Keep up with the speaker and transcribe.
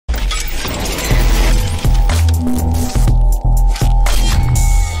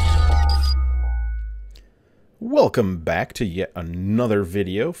Welcome back to yet another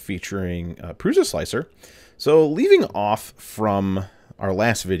video featuring Prusa Slicer. So leaving off from our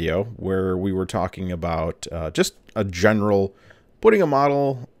last video where we were talking about just a general putting a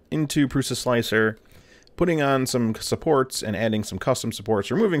model into Prusa Slicer, putting on some supports and adding some custom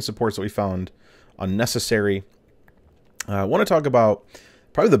supports, removing supports that we found unnecessary. I want to talk about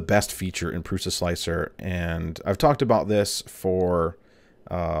probably the best feature in Prusa Slicer, and I've talked about this for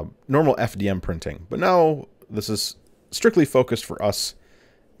normal FDM printing, but now this is strictly focused for us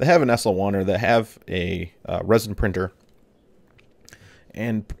that have an SL1 or that have a resin printer,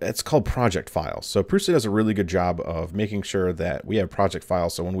 and it's called project files. So Prusa does a really good job of making sure that we have project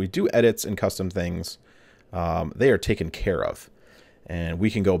files, so when we do edits and custom things, they are taken care of, and we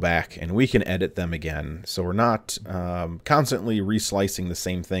can go back and we can edit them again. So we're not constantly reslicing the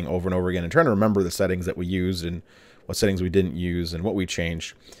same thing over and over again and trying to remember the settings that we used and what settings we didn't use and what we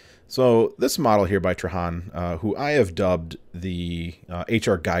changed. So this model here by Trahan, who I have dubbed the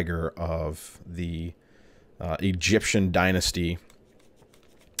H.R. Geiger of the Egyptian dynasty,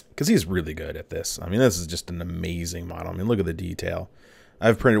 because he's really good at this. I mean, this is just an amazing model. I mean, look at the detail.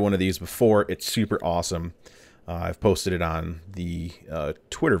 I've printed one of these before. It's super awesome. I've posted it on the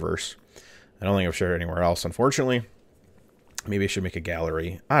Twitterverse. I don't think I've shared it anywhere else, unfortunately. Maybe I should make a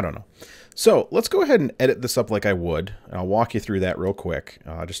gallery. I don't know. So let's go ahead and edit this up like I would. And I'll walk you through that real quick.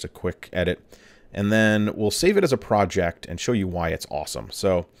 Just a quick edit. And then we'll save it as a project and show you why it's awesome.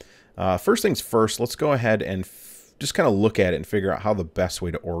 So first things first, let's go ahead and just kind of look at it and figure out how the best way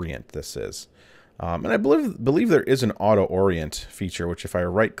to orient this is. And I believe there is an auto orient feature, which if I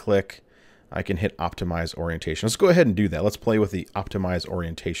right click, I can hit optimize orientation. Let's go ahead and do that. Let's play with the optimize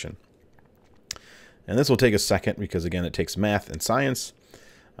orientation. And this will take a second because, again, it takes math and science.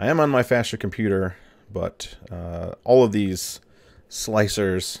 I am on my faster computer, but all of these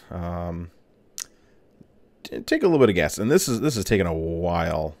slicers take a little bit of gas. And this is taking a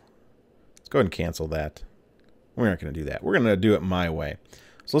while. Let's go ahead and cancel that. We're not going to do that. We're going to do it my way.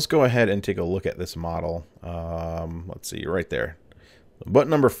 So let's go ahead and take a look at this model. Let's see, right there.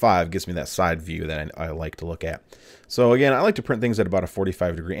 Button number 5 gives me that side view that I like to look at. So again, I like to print things at about a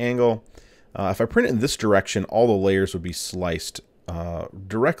 45-degree angle. If I print it in this direction, all the layers would be sliced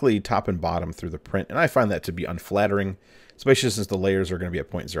directly top and bottom through the print, and I find that to be unflattering, especially since the layers are going to be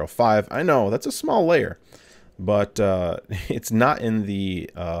at 0.05. I know that's a small layer, but it's not in the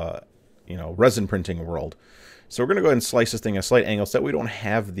resin printing world. So we're going to go ahead and slice this thing at a slight angle so that we don't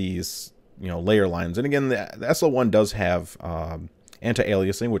have these layer lines. And again, the SL1 does have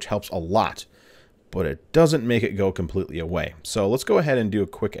anti-aliasing, which helps a lot, but it doesn't make it go completely away. So let's go ahead and do a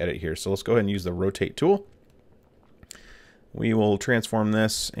quick edit here. So let's go ahead and use the rotate tool. We will transform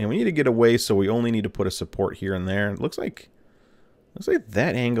this, and we need to get away, so we only need to put a support here and there. It looks like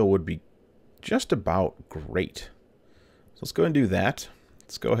that angle would be just about great. So let's go ahead and do that.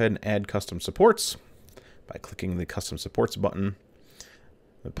 Let's go ahead and add custom supports by clicking the custom supports button.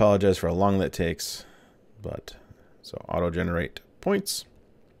 I apologize for how long that takes, but so auto generate points.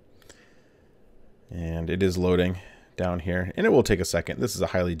 And it is loading down here, and it will take a second. This is a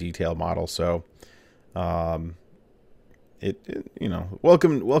highly detailed model, so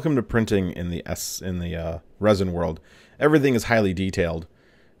welcome to printing in the resin world. Everything is highly detailed,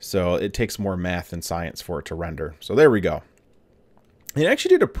 so it takes more math and science for it to render. So there we go. It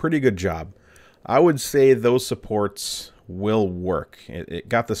actually did a pretty good job. I would say those supports will work. It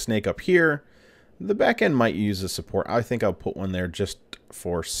got the snake up here. The back end might use a support. I think I'll put one there just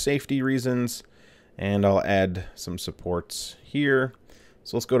for safety reasons. And I'll add some supports here.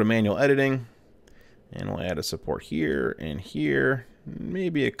 So let's go to manual editing. And we'll add a support here and here.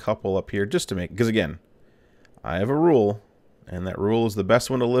 Maybe a couple up here just to make... Because again, I have a rule. And that rule is the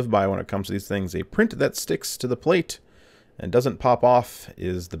best one to live by when it comes to these things. A print that sticks to the plate and doesn't pop off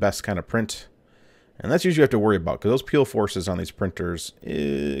is the best kind of print. And that's usually what you have to worry about, because those peel forces on these printers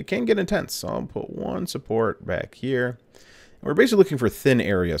can get intense. So I'll put one support back here. And we're basically looking for thin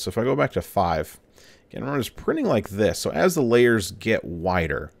areas. So if I go back to 5... Again, remember, just printing like this. So as the layers get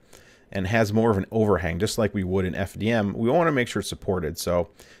wider and has more of an overhang, just like we would in FDM, we want to make sure it's supported. So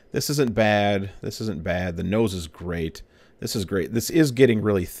this isn't bad. This isn't bad. The nose is great. This is great. This is getting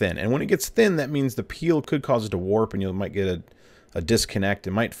really thin. And when it gets thin, that means the peel could cause it to warp, and you might get a disconnect.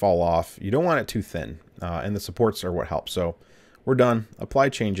 It might fall off. You don't want it too thin. And the supports are what helps. So we're done. Apply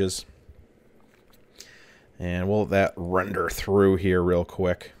changes. And we'll let that render through here real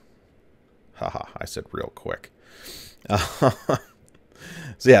quick. Haha, I said real quick. So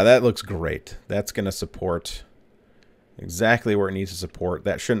yeah, that looks great. That's going to support exactly where it needs to support.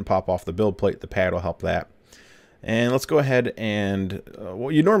 That shouldn't pop off the build plate. The pad will help that. And let's go ahead and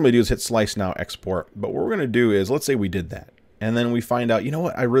what you normally do is hit slice now, export. But what we're going to do is, let's say we did that. And then we find out, you know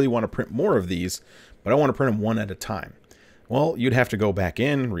what, I really want to print more of these, but I want to print them one at a time. Well, you'd have to go back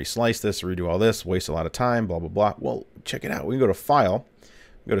in, reslice this, redo all this, waste a lot of time, blah, blah, blah. Well, check it out. We can go to File,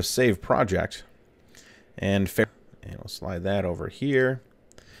 go to Save Project, and we'll slide that over here.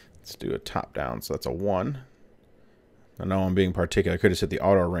 Let's do a top down, so that's a 1. I know I'm being particular. I could have hit the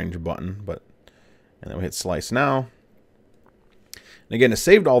auto arrange button, but and then we hit slice now. And again, it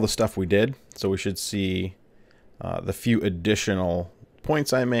saved all the stuff we did, so we should see the few additional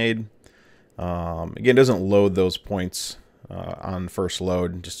points I made. Again, it doesn't load those points on first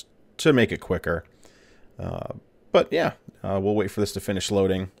load, just to make it quicker. But yeah, we'll wait for this to finish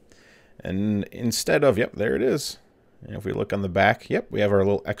loading. And instead of, yep, there it is. And if we look on the back, yep, we have our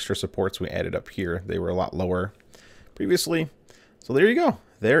little extra supports we added up here. They were a lot lower previously. So there you go.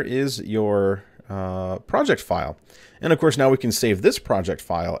 There is your project file. And of course, now we can save this project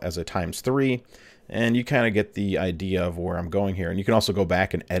file as a ×3. And you kind of get the idea of where I'm going here. And you can also go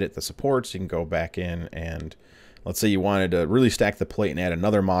back and edit the supports. You can go back in and let's say you wanted to really stack the plate and add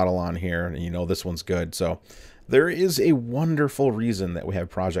another model on here. And you know this one's good. So there is a wonderful reason that we have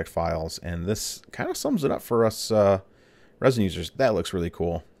project files. And this kind of sums it up for us resin users. That looks really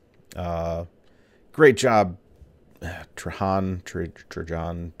cool. Great job, Trajan.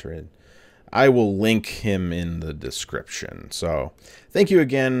 I will link him in the description. So thank you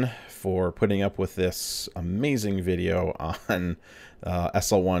again for putting up with this amazing video on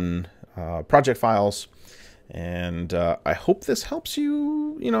SL1 project files. And I hope this helps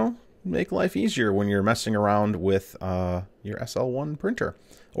you, you know, make life easier when you're messing around with your SL1 printer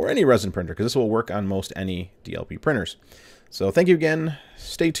or any resin printer, because this will work on most any DLP printers. So thank you again.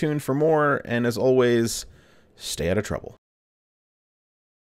 Stay tuned for more. And as always, stay out of trouble.